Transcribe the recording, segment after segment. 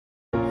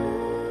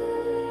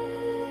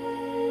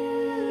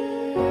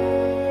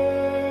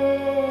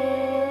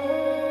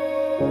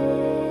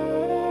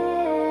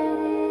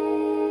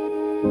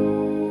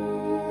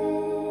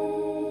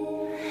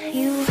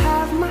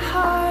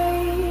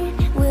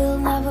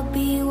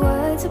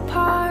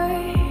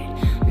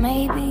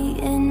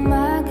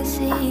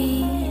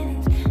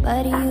dreams,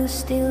 but you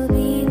still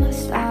be my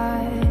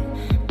star,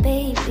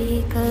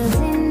 baby. 'Cause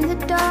in the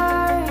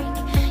dark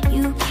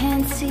you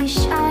can't see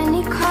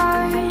shiny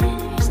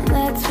cars, and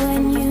that's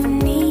when you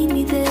need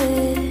me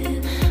there.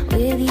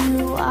 With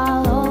you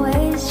I'll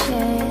always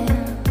share,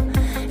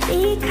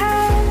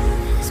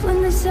 because when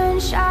the sun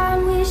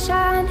shines we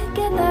shine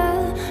together.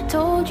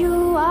 Told you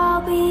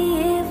I'll be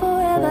here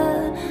forever,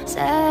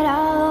 said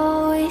I'll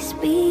always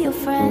be your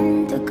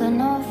friend. Took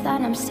an oath that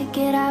I'm stick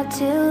it out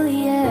till the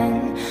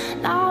end.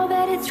 Now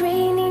that it's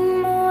raining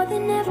more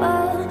than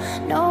ever,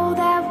 know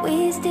that we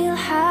still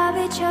have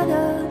each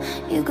other.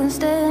 You can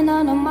stand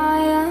under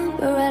my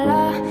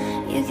umbrella,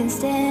 you can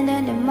stand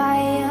under my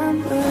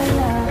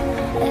umbrella,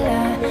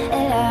 ella,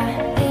 ella,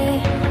 eh,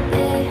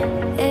 eh,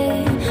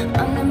 eh,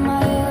 under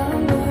my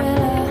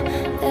umbrella,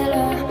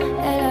 ella,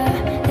 ella,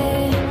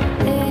 eh,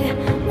 eh,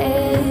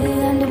 eh,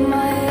 under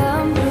my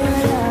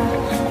umbrella,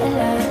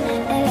 ella,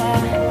 ella,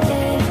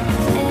 eh,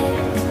 eh,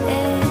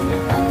 eh,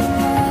 under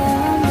my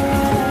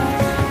umbrella,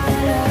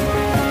 ella,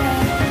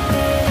 ella,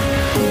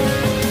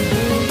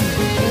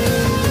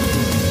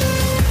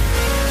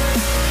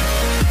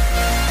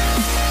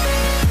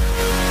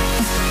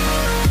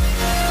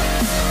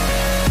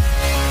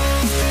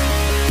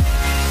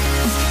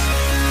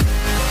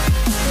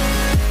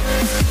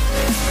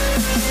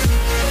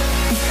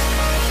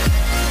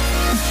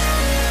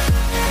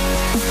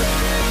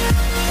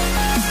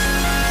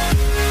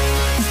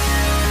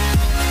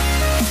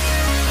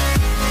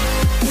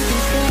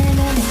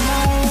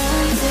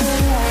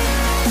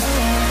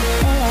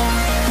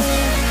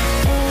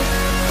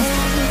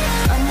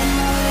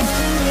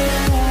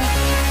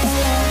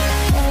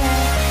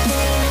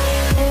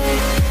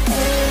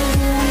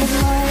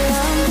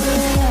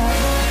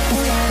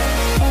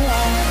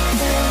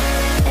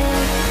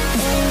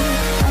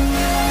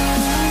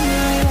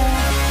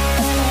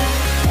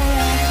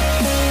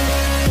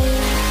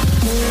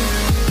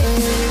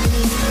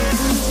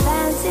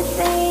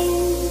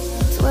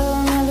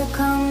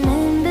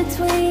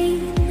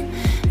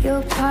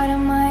 part of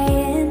my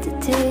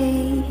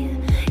entity,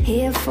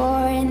 here for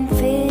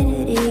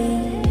infinity.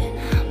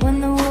 When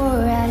the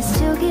war has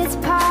took its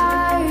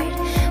part,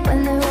 when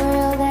the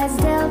world has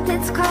dealt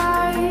its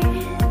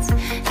cards,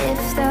 if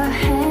the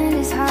hand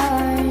is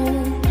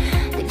hard,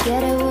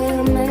 together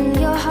we'll mend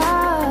your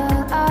heart.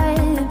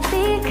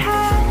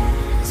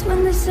 Because when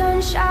the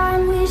sun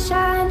shines we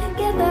shine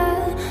together.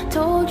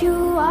 Told you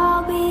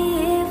I'll be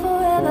here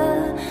forever,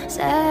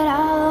 said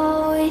I'll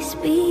always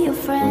be your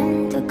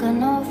friend. Took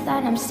an oath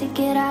that I'm stick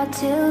it out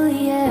till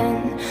the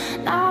end.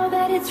 Now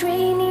that it's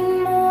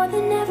raining more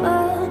than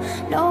ever,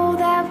 know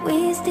that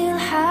we still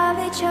have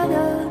each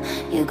other.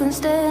 You can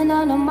stand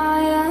under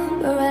my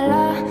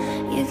umbrella,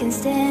 you can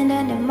stand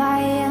under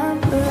my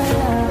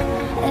umbrella,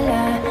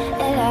 ella,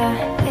 ella,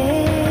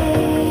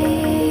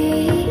 hey,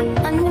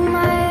 under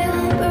my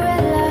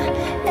umbrella,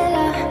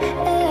 ella,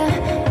 ella,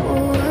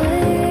 ooh,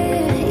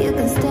 you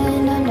can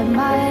stand under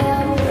my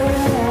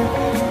umbrella,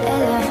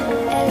 ella,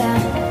 ella,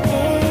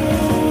 hey,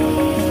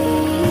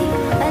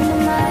 under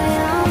my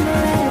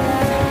umbrella,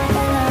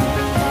 ella,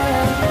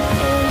 ella,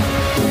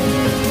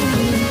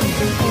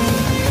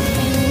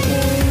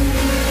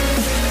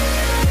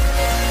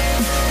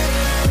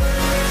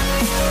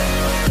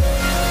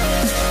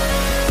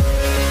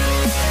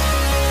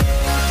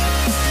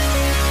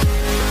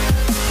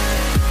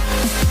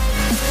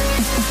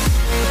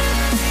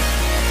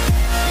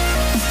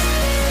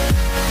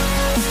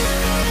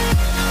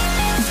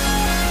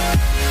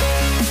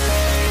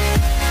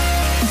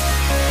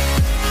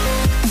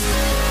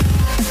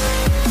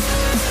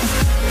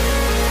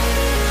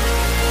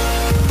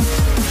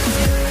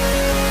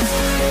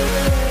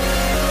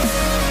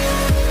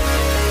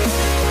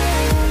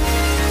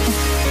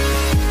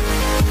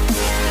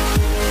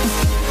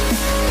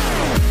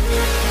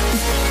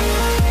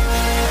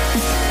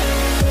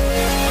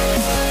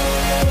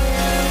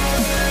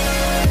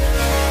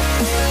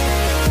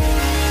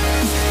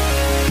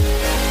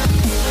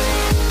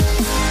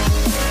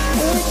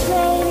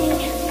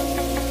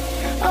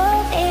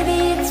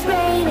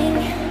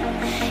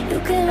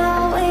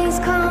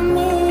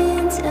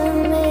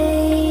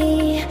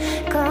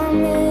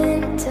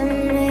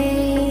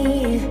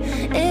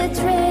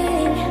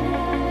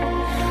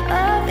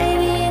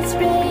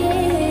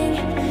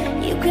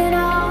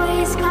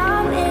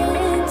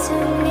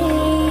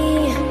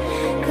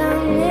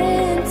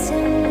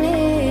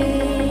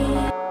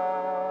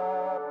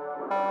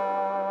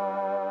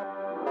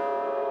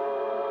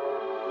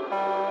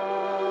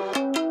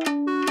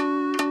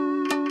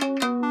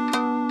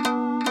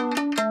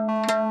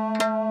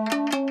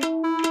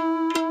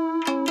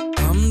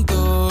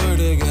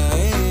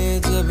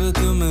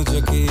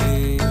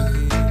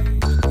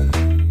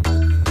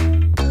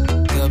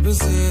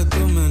 से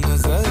तुम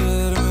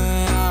नजर